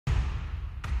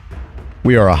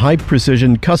We are a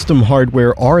high-precision custom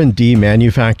hardware R&D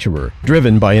manufacturer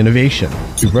driven by innovation.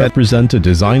 We represent a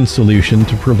design solution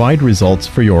to provide results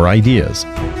for your ideas.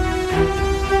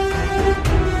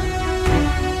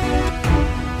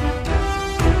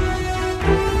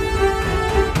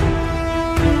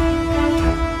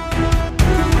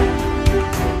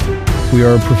 We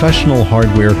are a professional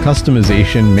hardware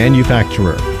customization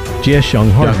manufacturer,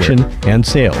 Jiesheng Hardware, and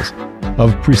sales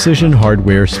of precision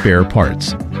hardware spare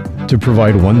parts to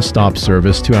provide one-stop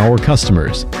service to our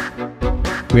customers.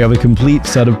 We have a complete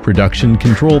set of production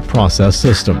control process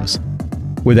systems.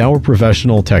 With our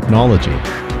professional technology,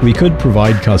 we could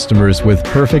provide customers with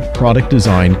perfect product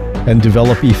design and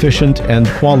develop efficient and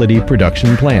quality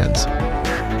production plans.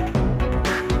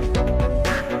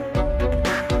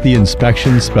 The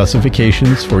inspection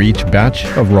specifications for each batch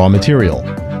of raw material.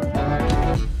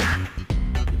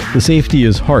 The safety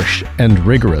is harsh and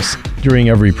rigorous during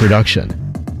every production.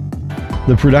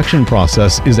 The production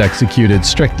process is executed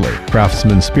strictly.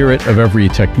 Craftsman spirit of every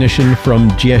technician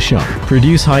from JeaSnn.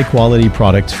 Produce high-quality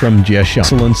products from JeaSnn.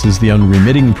 Excellence is the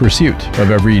unremitting pursuit of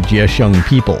every JeaSnn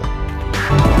people.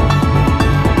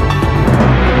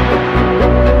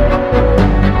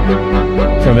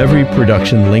 From every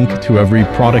production link to every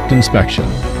product inspection.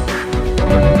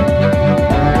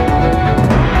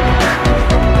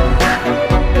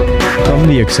 From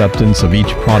the acceptance of each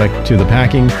product to the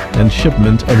packing and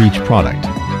shipment of each product.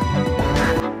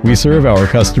 We serve our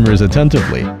customers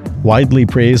attentively, widely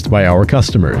praised by our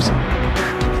customers.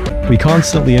 We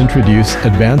constantly introduce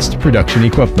advanced production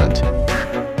equipment.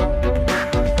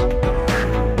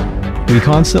 We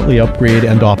constantly upgrade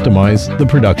and optimize the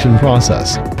production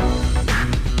process.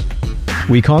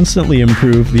 We constantly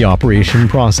improve the operation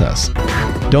process.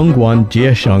 Dongguan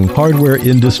JeaSnn Hardware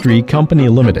Industry Company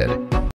Limited.